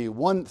might be.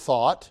 One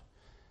thought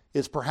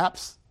is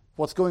perhaps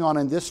what's going on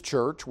in this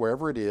church,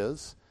 wherever it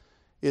is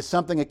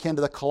something akin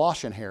to the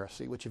Colossian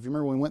heresy, which if you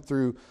remember when we went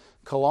through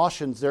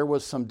Colossians, there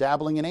was some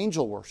dabbling in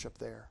angel worship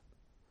there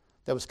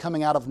that was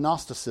coming out of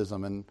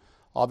Gnosticism. And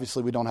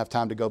obviously we don't have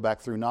time to go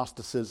back through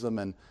Gnosticism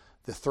and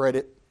the threat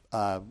it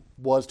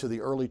was to the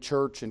early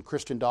church and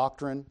Christian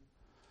doctrine.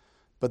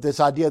 But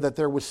this idea that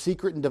there was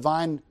secret and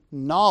divine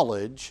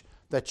knowledge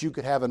that you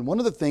could have. And one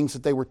of the things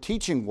that they were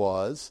teaching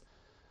was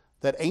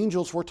that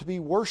angels were to be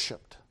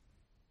worshipped.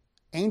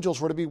 Angels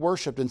were to be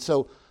worshipped. And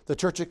so the The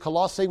church at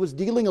Colossae was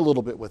dealing a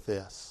little bit with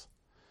this.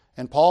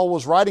 And Paul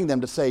was writing them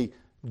to say,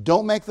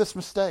 don't make this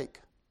mistake.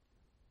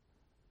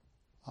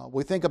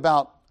 We think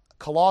about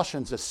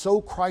Colossians as so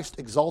Christ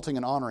exalting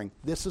and honoring.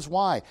 This is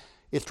why.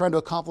 It's trying to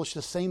accomplish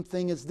the same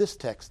thing as this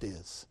text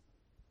is.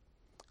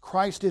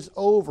 Christ is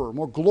over,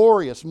 more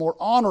glorious, more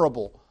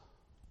honorable.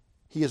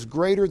 He is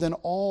greater than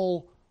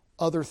all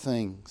other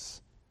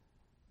things.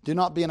 Do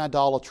not be an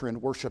idolater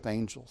and worship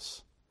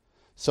angels.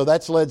 So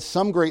that's led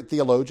some great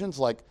theologians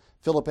like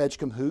Philip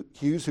Edgecombe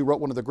Hughes, who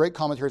wrote one of the great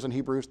commentaries on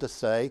Hebrews, to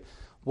say,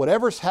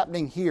 whatever's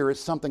happening here is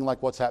something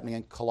like what's happening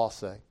in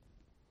Colossae.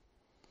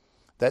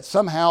 That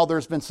somehow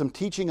there's been some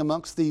teaching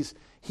amongst these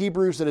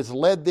Hebrews that has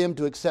led them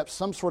to accept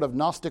some sort of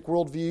Gnostic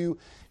worldview.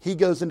 He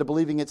goes into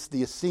believing it's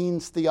the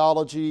Essenes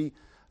theology,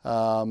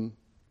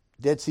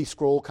 Dead Sea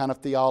Scroll kind of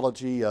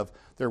theology of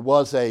there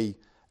was a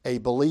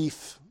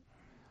belief.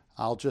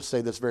 I'll just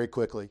say this very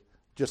quickly,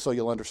 just so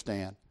you'll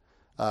understand,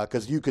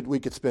 because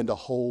we could spend a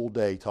whole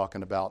day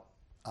talking about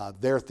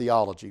their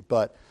theology.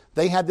 But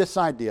they had this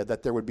idea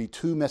that there would be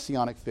two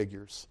messianic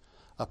figures,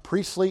 a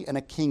priestly and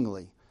a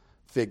kingly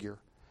figure,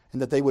 and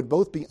that they would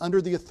both be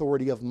under the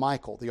authority of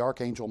Michael, the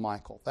archangel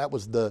Michael. That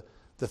was the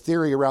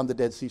theory around the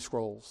Dead Sea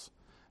Scrolls.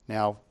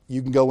 Now,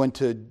 you can go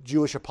into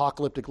Jewish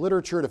apocalyptic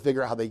literature to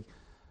figure out how they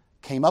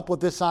came up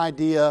with this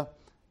idea.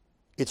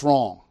 It's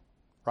wrong,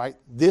 right?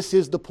 This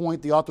is the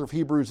point the author of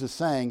Hebrews is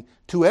saying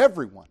to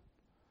everyone,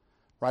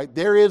 right?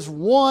 There is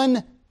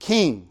one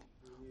king,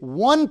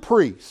 one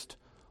priest,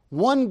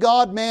 one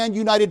God-man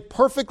united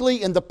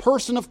perfectly in the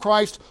person of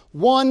Christ,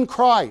 one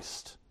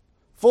Christ.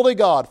 Fully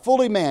God,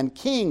 fully man,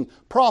 king,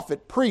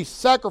 prophet, priest,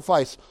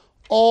 sacrifice,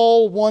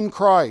 all one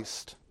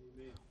Christ.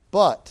 Amen.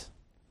 But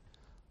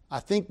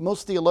I think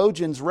most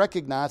theologians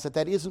recognize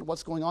that isn't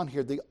what's going on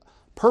here. The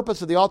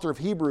purpose of the author of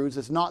Hebrews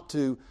is not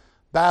to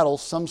battle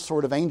some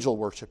sort of angel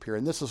worship here,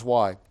 and this is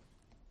why.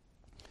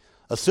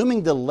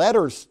 Assuming the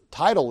letter's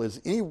title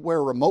is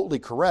anywhere remotely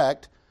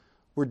correct,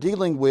 we're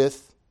dealing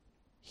with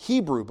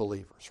Hebrew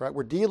believers, right?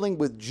 We're dealing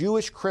with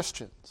Jewish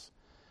Christians.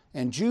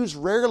 And Jews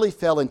rarely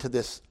fell into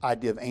this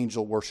idea of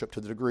angel worship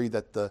to the degree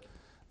that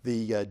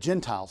the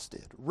Gentiles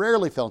did.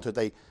 Rarely fell into it.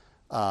 They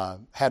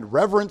had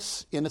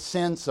reverence, in a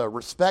sense,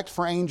 respect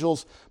for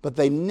angels, but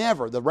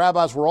the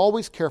rabbis were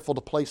always careful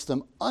to place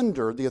them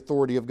under the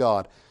authority of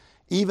God.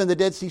 Even the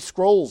Dead Sea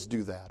Scrolls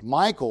do that.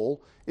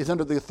 Michael is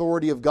under the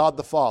authority of God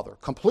the Father,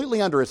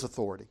 completely under his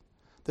authority.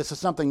 This is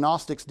something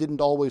Gnostics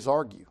didn't always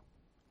argue.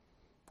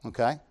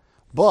 Okay?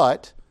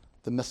 But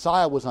the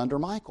Messiah was under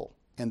Michael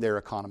in their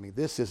economy.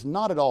 This is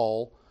not at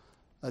all,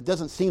 it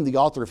doesn't seem the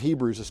author of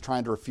Hebrews is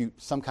trying to refute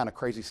some kind of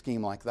crazy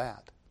scheme like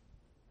that.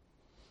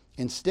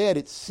 Instead,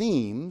 it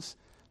seems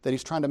that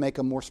he's trying to make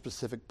a more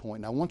specific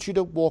point. Now, I want you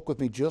to walk with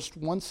me just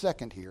 1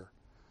 second here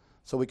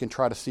so we can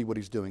try to see what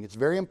he's doing. It's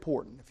very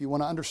important if you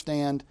want to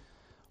understand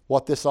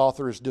what this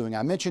author is doing.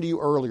 I mentioned to you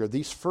earlier,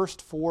 these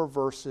first 4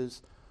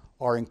 verses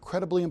are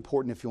incredibly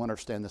important if you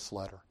understand this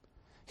letter.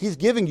 He's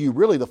giving you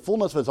really the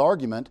fullness of his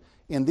argument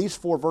in these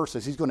 4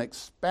 verses. He's going to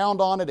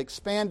expound on it,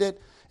 expand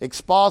it,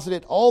 exposit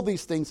it, all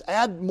these things,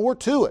 add more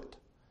to it.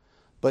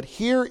 But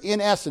here, in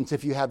essence,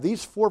 if you have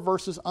these 4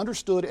 verses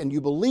understood and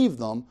you believe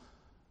them,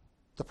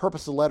 the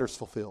purpose of the letter is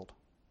fulfilled.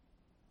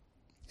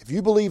 If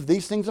you believe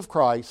these things of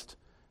Christ,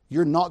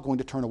 you're not going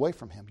to turn away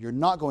from him. You're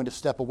not going to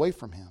step away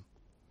from him.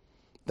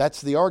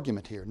 That's the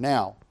argument here.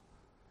 Now,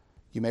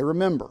 you may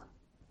remember,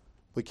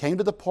 we came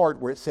to the part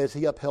where it says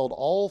he upholds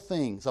all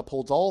things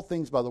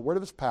by the word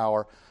of his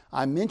power.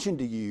 I mentioned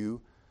to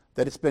you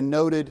that it's been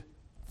noted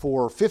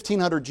for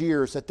 1,500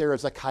 years that there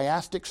is a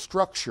chiastic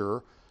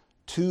structure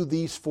to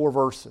these 4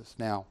 verses.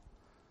 Now,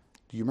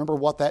 do you remember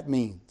what that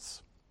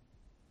means?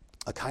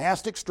 A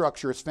chiastic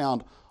structure is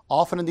found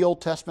often in the Old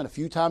Testament, a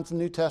few times in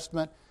the New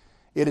Testament.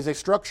 It is a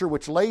structure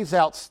which lays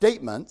out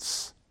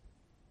statements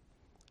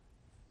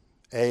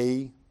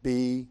A,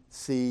 B,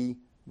 C,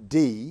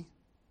 D,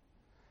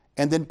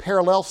 and then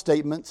parallel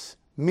statements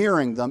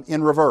mirroring them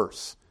in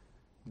reverse.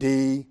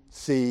 D,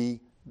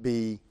 C,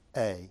 B,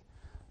 A.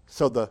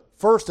 So the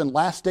first and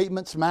last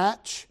statements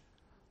match,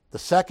 the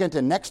second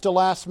and next to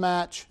last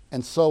match,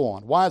 and so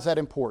on. Why is that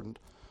important?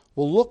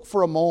 We'll look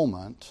for a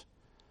moment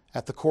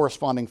at the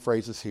corresponding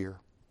phrases here.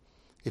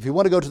 If you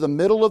want to go to the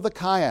middle of the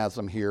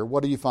chiasm here,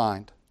 what do you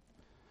find?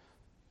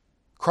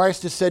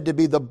 Christ is said to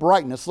be the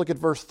brightness, look at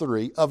verse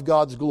 3, of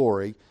God's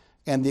glory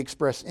and the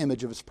express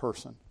image of his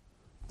person.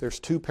 There's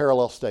 2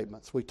 parallel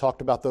statements. We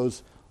talked about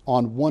those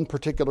on one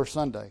particular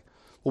Sunday.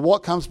 Well,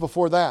 what comes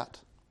before that?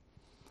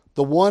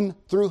 The one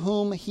through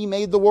whom he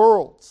made the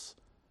worlds.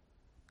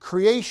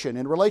 Creation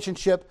in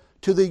relationship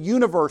to the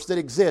universe that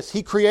exists.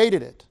 He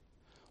created it.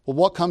 Well,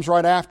 what comes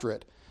right after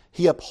it?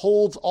 He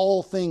upholds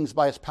all things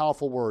by his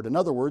powerful word. In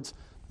other words,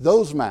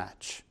 those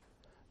match.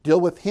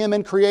 Deal with him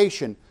in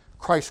creation.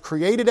 Christ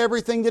created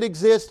everything that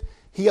exists.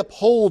 He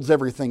upholds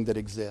everything that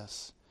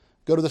exists.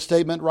 Go to the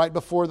statement right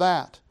before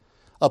that.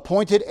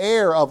 Appointed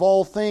heir of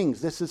all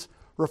things. This is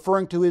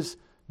referring to his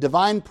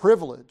divine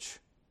privilege,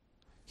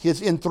 his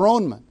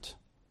enthronement.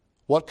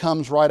 What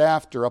comes right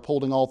after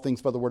upholding all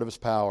things by the word of his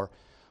power?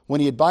 When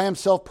he had by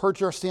himself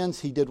purged our sins,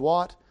 he did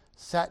what?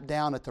 Sat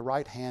down at the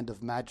right hand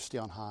of majesty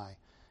on high.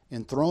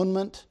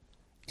 Enthronement,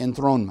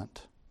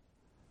 enthronement.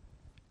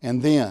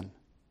 And then,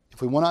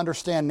 if we want to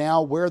understand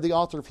now where the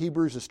author of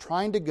Hebrews is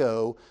trying to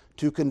go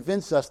to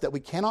convince us that we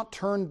cannot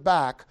turn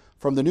back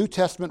from the New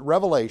Testament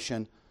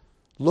revelation,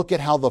 look at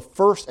how the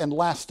first and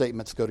last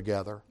statements go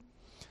together.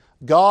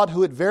 God,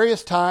 who at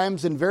various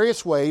times, in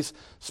various ways,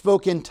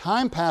 spoke in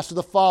time past to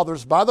the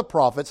fathers by the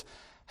prophets,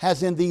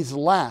 has in these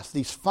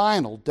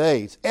final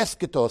days,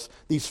 eschatos,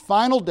 these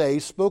final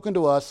days, spoken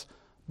to us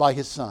by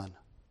His Son.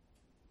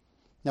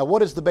 Now,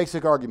 what is the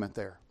basic argument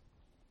there?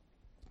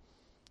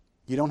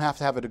 You don't have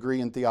to have a degree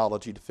in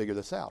theology to figure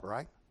this out,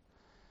 right?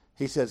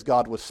 He says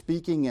God was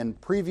speaking in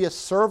previous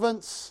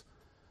servants,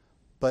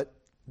 but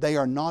they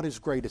are not as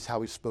great as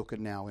how He's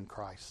spoken now in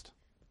Christ.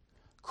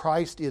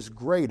 Christ is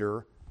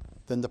greater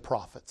than the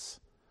prophets.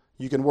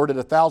 You can word it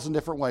 1,000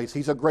 different ways.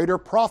 He's a greater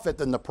prophet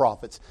than the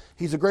prophets.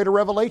 He's a greater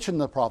revelation than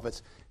the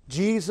prophets.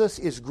 Jesus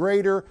is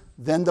greater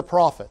than the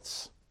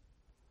prophets.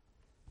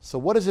 So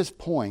what is his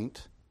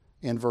point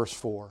in verse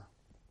 4?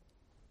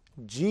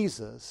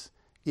 Jesus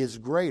is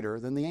greater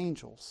than the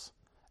angels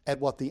at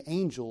what the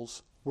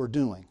angels were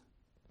doing.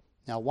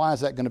 Now, why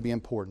is that going to be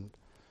important?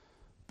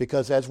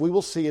 Because as we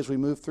will see as we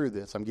move through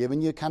this, I'm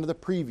giving you kind of the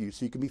preview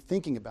so you can be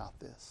thinking about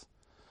this.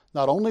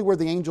 Not only were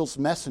the angels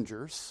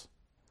messengers,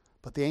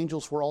 but the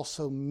angels were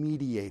also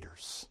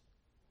mediators.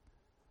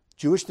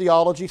 Jewish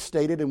theology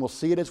stated, and we'll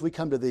see it as we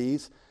come to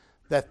these,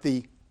 that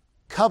the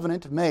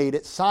covenant made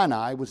at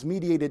Sinai was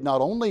mediated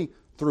not only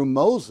through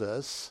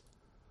Moses,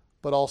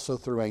 but also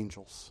through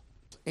angels.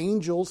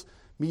 Angels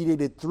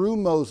mediated through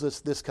Moses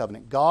this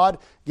covenant. God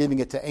giving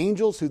it to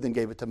angels, who then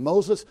gave it to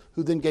Moses,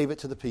 who then gave it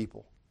to the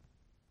people.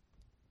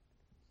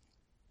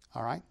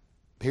 All right?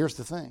 Here's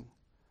the thing.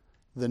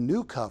 The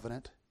new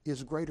covenant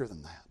is greater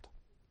than that,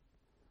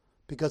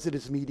 because it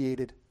is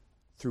mediated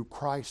through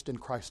Christ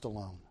and Christ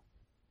alone.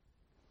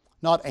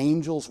 Not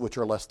angels, which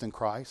are less than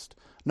Christ.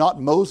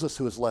 Not Moses,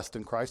 who is less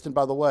than Christ. And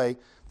by the way,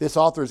 this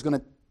author is going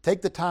to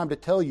take the time to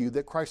tell you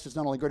that Christ is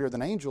not only greater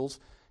than angels,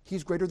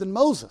 He's greater than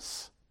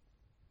Moses.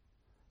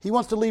 He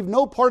wants to leave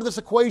no part of this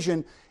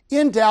equation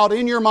in doubt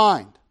in your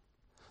mind.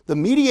 The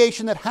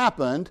mediation that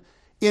happened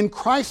in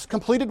Christ's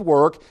completed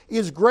work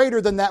is greater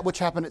than that which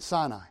happened at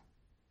Sinai.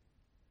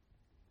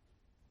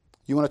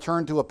 You want to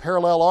turn to a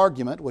parallel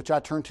argument, which I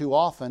turn to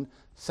often,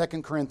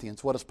 2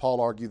 Corinthians. What does Paul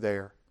argue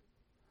there?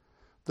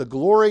 The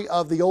glory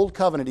of the old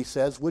covenant, he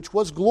says, which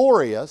was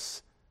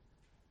glorious,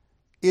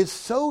 is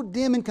so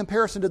dim in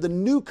comparison to the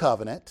new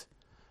covenant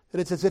that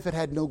it's as if it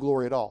had no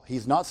glory at all.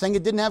 He's not saying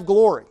it didn't have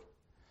glory.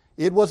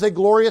 It was a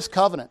glorious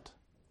covenant.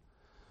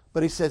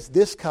 But he says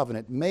this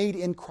covenant made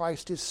in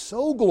Christ is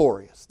so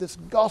glorious, this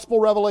gospel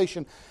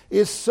revelation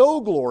is so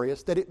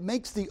glorious that it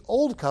makes the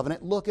old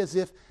covenant look as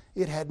if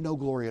it had no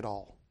glory at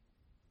all.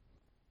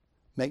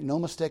 Make no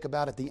mistake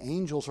about it, the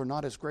angels are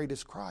not as great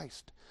as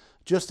Christ.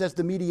 Just as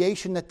the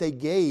mediation that they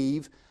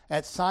gave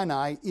at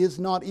Sinai is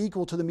not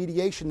equal to the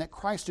mediation that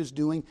Christ is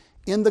doing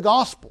in the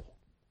gospel.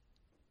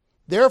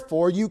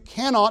 Therefore, you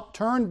cannot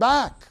turn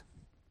back.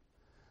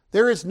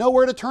 There is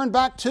nowhere to turn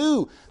back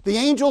to. The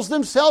angels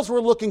themselves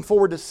were looking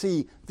forward to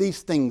see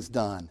these things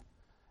done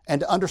and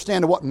to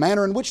understand what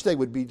manner in which they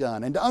would be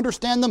done and to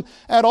understand them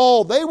at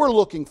all. They were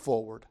looking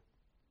forward.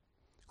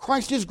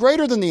 Christ is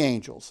greater than the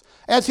angels,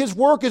 as His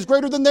work is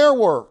greater than their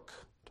work.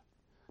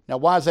 Now,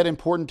 why is that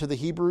important to the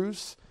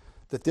Hebrews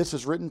that this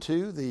is written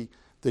to,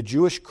 the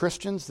Jewish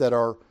Christians that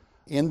are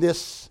in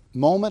this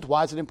moment?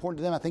 Why is it important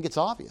to them? I think it's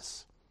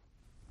obvious.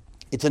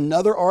 It's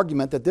another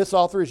argument that this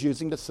author is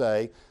using to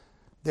say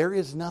there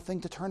is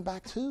nothing to turn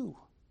back to.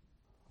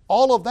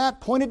 All of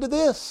that pointed to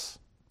this.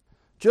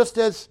 Just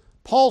as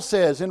Paul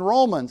says in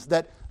Romans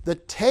that the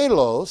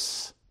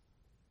telos,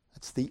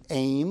 that's the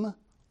aim,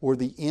 or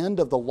the end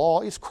of the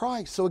law is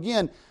Christ. So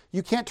again,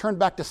 you can't turn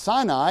back to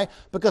Sinai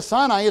because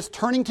Sinai is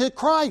turning to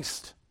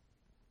Christ,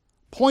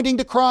 pointing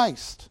to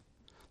Christ.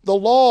 The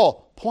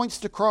law points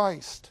to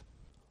Christ.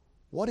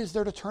 What is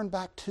there to turn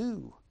back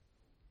to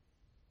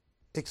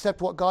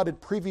except what God had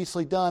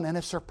previously done and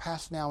has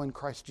surpassed now in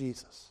Christ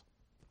Jesus?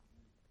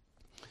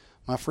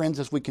 My friends,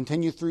 as we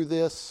continue through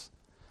this,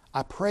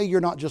 I pray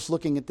you're not just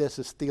looking at this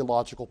as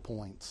theological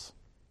points.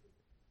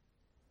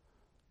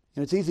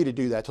 And it's easy to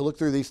do that, to look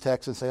through these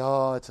texts and say,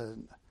 oh,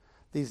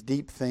 these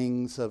deep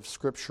things of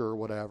Scripture or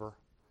whatever.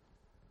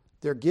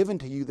 They're given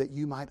to you that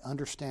you might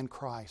understand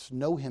Christ,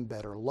 know Him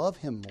better, love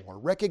Him more,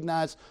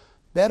 recognize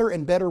better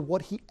and better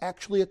what He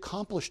actually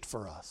accomplished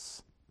for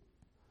us.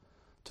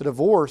 To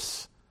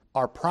divorce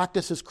our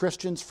practice as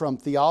Christians from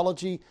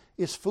theology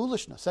is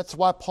foolishness. That's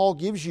why Paul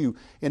gives you,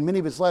 in many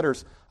of his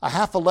letters, a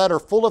half a letter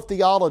full of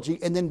theology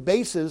and then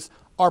bases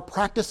our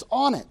practice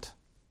on it.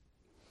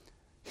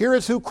 Here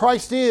is who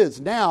Christ is.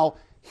 Now,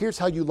 here's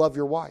how you love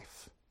your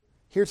wife.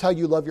 Here's how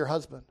you love your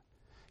husband.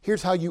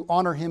 Here's how you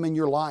honor Him in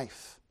your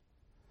life.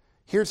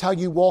 Here's how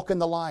you walk in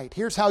the light.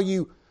 Here's how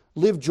you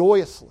live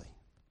joyously.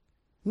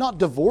 Not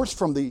divorced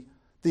from the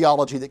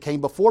theology that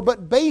came before,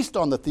 but based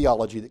on the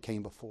theology that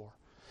came before.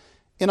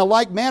 In a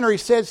like manner, he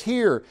says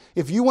here,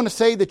 if you want to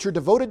say that you're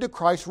devoted to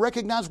Christ,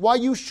 recognize why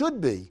you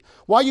should be,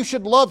 why you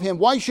should love Him,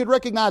 why you should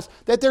recognize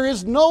that there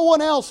is no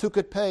one else who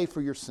could pay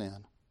for your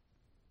sin.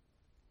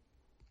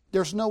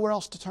 There's nowhere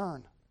else to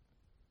turn.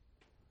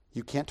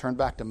 You can't turn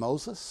back to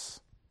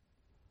Moses.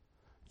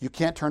 You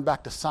can't turn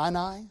back to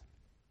Sinai.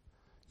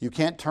 You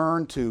can't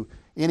turn to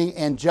any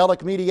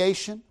angelic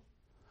mediation,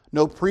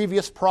 no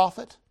previous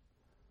prophet.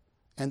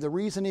 And the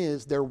reason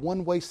is they're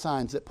one-way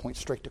signs that point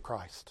straight to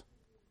Christ.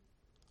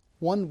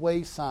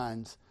 One-way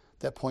signs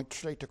that point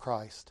straight to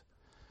Christ.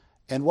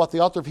 And what the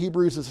author of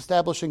Hebrews is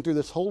establishing through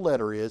this whole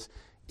letter is,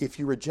 if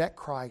you reject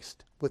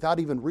Christ without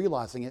even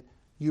realizing it,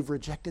 you've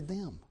rejected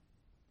them.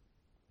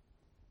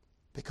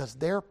 Because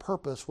their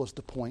purpose was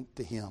to point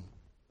to Him.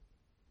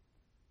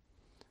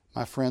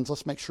 My friends,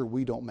 let's make sure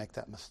we don't make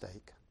that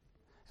mistake.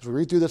 As we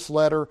read through this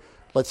letter,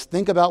 let's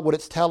think about what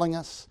it's telling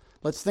us.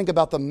 Let's think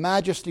about the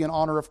majesty and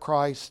honor of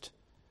Christ.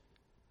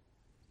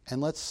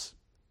 And let's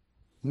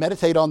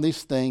meditate on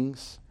these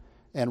things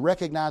and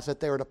recognize that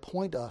they are to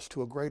point us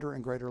to a greater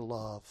and greater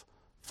love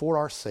for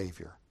our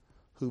Savior,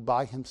 who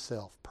by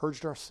Himself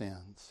purged our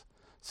sins,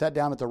 sat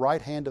down at the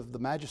right hand of the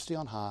Majesty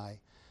on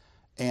high,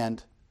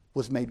 and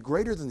was made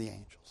greater than the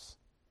angels,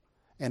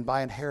 and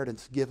by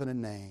inheritance given a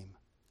name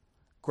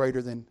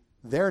greater than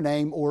their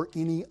name or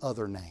any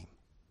other name.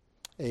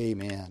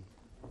 Amen.